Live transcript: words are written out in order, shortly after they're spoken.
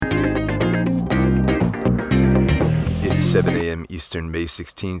It's 7 a.m. Eastern, May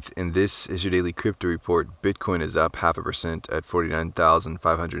 16th, and this is your daily crypto report. Bitcoin is up 0.5% at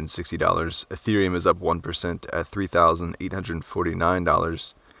 $49,560. Ethereum is up 1% at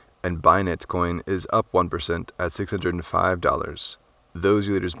 $3,849. And Binance Coin is up 1% at $605. Those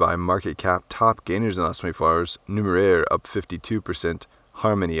are leaders by market cap. Top gainers in the last 24 hours. Numeraire up 52%,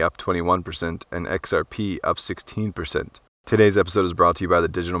 Harmony up 21%, and XRP up 16%. Today's episode is brought to you by the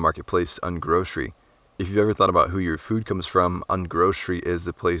digital marketplace Ungrocery. If you've ever thought about who your food comes from, Ungrocery is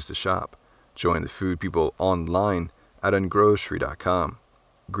the place to shop. Join the food people online at ungrocery.com.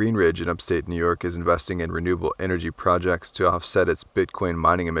 Greenridge in upstate New York is investing in renewable energy projects to offset its Bitcoin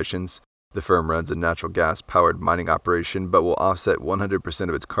mining emissions. The firm runs a natural gas-powered mining operation but will offset 100%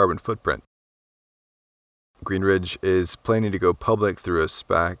 of its carbon footprint. Greenridge is planning to go public through a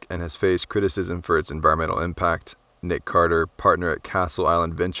SPAC and has faced criticism for its environmental impact. Nick Carter, partner at Castle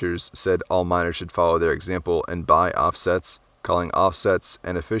Island Ventures, said all miners should follow their example and buy offsets, calling offsets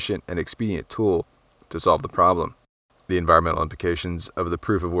an efficient and expedient tool to solve the problem. The environmental implications of the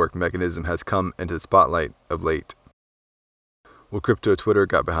proof-of-work mechanism has come into the spotlight of late. Well, crypto Twitter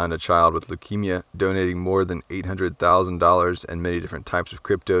got behind a child with leukemia, donating more than $800,000 and many different types of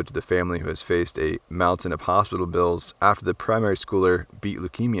crypto to the family who has faced a mountain of hospital bills after the primary schooler beat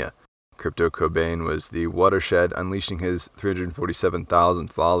leukemia. Crypto Cobain was the watershed, unleashing his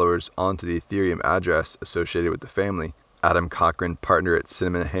 347,000 followers onto the Ethereum address associated with the family. Adam Cochran, partner at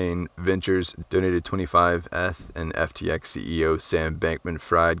Cinnamon Ventures, donated 25 ETH, and FTX CEO Sam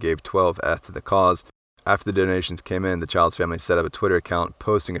Bankman-Fried gave 12 ETH to the cause. After the donations came in, the child's family set up a Twitter account,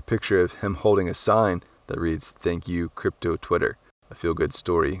 posting a picture of him holding a sign that reads, "Thank you, Crypto Twitter." A feel-good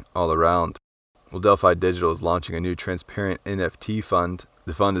story all around. Well, Delphi Digital is launching a new transparent NFT fund.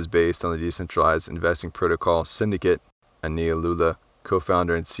 The fund is based on the decentralized investing protocol Syndicate. Anil Lula,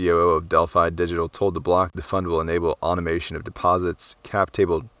 co-founder and COO of Delphi Digital, told The Block the fund will enable automation of deposits, cap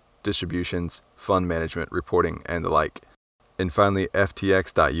table distributions, fund management, reporting, and the like. And finally,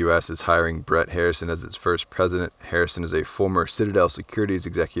 FTX.US is hiring Brett Harrison as its first president. Harrison is a former Citadel Securities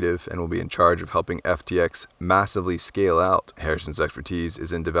executive and will be in charge of helping FTX massively scale out. Harrison's expertise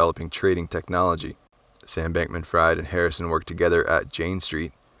is in developing trading technology. Sam Bankman-Fried and Harrison work together at Jane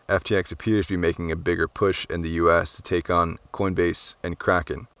Street. FTX appears to be making a bigger push in the US to take on Coinbase and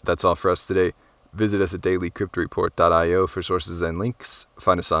Kraken. That's all for us today. Visit us at dailycryptoreport.io for sources and links.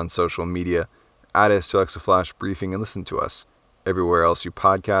 Find us on social media. Add us to Alexa Flash Briefing and listen to us everywhere else you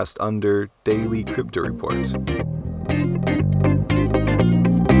podcast under Daily Crypto Report.